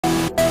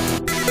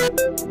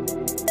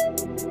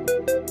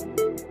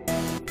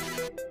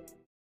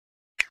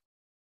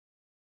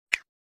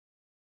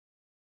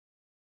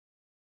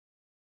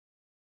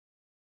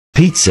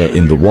Pizza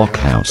in the wok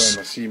house.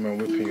 I see man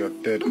whipping your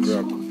dead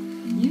grub.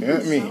 You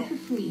get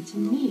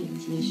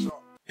me?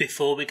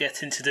 Before we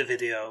get into the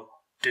video,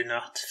 do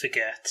not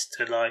forget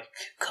to like,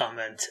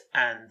 comment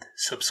and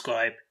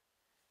subscribe.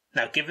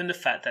 Now, given the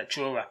fact that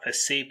drill rapper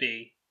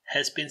CB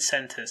has been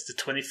sentenced to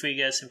 23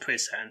 years in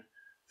prison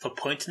for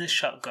pointing a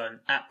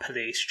shotgun at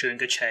police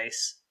during a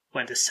chase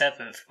when the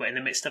 7th were in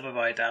the midst of a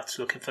ride-out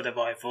looking for the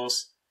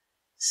rivals,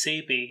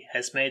 CB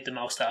has made the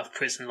most out of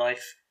prison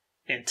life,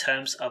 in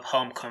terms of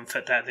home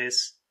comfort that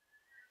is.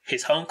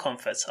 His home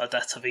comforts are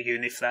that of a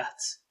uni flat.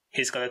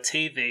 He's got a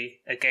TV,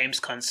 a games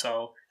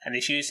console, and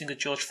is using a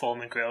George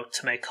Foreman grill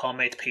to make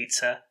homemade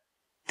pizza.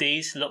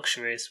 These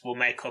luxuries will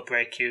make or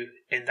break you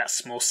in that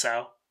small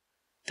cell.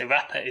 The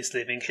rapper is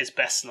living his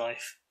best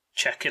life.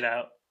 Check it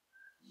out.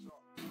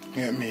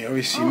 Get me?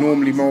 Obviously,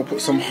 normally man will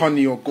put some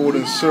honey or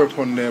golden syrup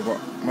on there, but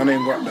man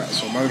ain't got that,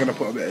 so man's gonna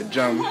put a bit of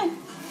jam.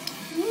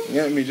 You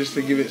get me? Just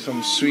to give it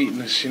some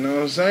sweetness, you know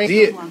what I'm saying?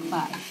 See it?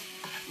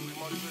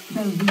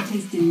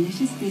 Belvita's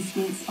delicious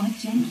biscuits are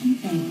gently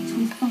baked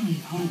with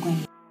 5 whole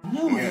grain.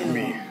 You get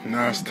me?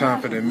 Now it's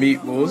time for the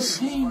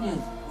meatballs. You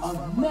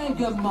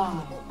get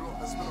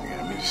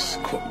me?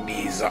 Just cook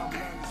these up.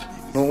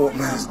 Know what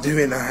man's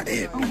doing out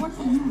here?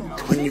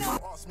 24.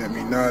 Get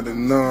me? Now the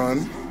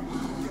naan.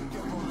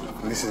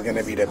 And this is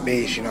gonna be the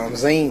base, you know what I'm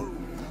saying?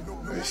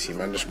 Let's see,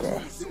 man, just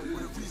gotta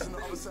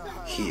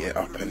heat it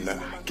up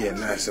and get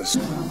nice and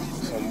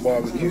some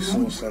barbecue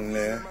sauce on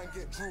there.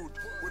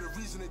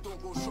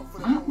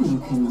 At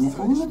Wilko, we're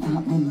all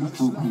about the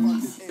little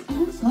ones.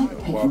 Like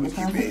picking the velvet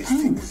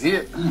pants.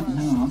 At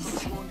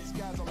last.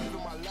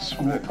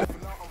 Spread that.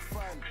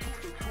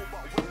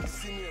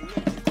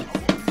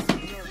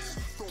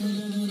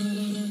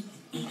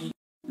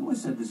 You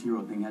always said this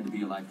hero thing had to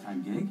be a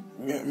lifetime gig.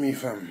 Get me,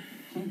 fam.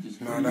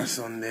 Now that's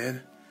on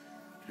there.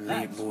 The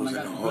meatballs and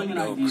the hot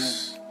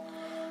dogs.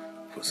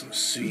 Put some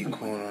sweet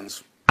corn on.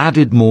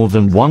 Added more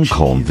than one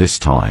corn this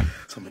time.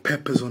 Some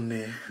peppers on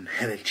there and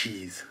head of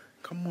cheese.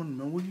 Come on,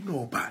 man, what do you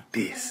know about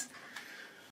this?